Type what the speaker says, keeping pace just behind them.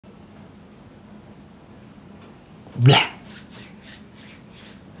Blah!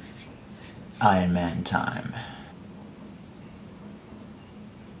 Iron Man time.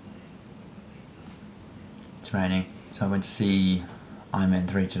 It's raining, so I went to see Iron Man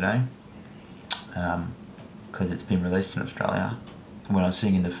 3 today because it's been released in Australia. And when I was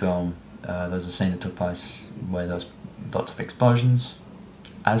seeing in the film, there was a scene that took place where there was lots of explosions,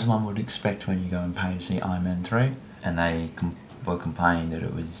 as one would expect when you go and pay to see Iron Man 3, and they were complaining that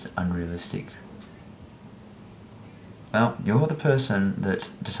it was unrealistic. Well, you're the person that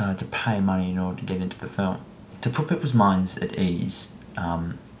decided to pay money in order to get into the film. To put people's minds at ease,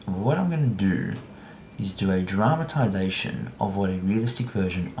 what I'm going to do is do a dramatization of what a realistic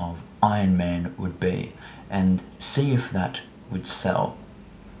version of Iron Man would be, and see if that would sell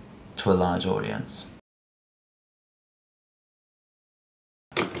to a large audience.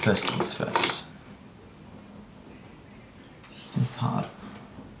 First things first. This is hard.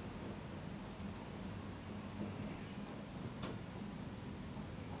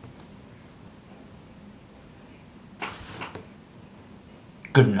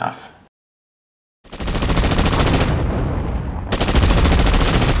 Good enough.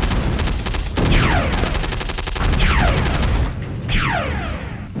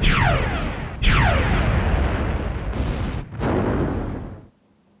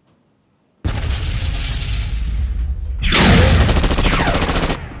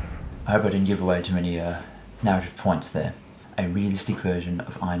 I hope I didn't give away too many narrative points there. A realistic version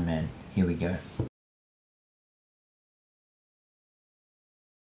of Iron Man. Here we go.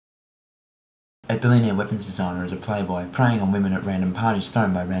 A billionaire weapons designer is a playboy, preying on women at random parties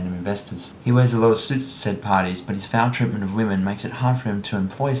thrown by random investors. He wears a lot of suits to said parties, but his foul treatment of women makes it hard for him to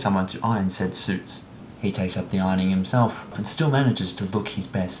employ someone to iron said suits. He takes up the ironing himself, and still manages to look his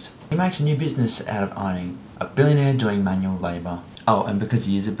best. He makes a new business out of ironing, a billionaire doing manual labour. Oh, and because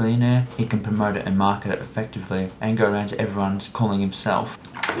he is a billionaire, he can promote it and market it effectively, and go around to everyone calling himself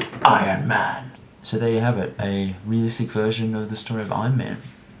Iron Man. So there you have it, a realistic version of the story of Iron Man.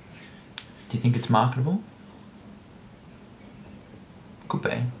 Do you think it's marketable? Could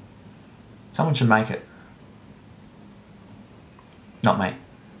be. Someone should make it. Not me.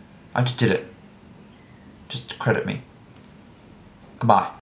 I just did it. Just credit me. Goodbye.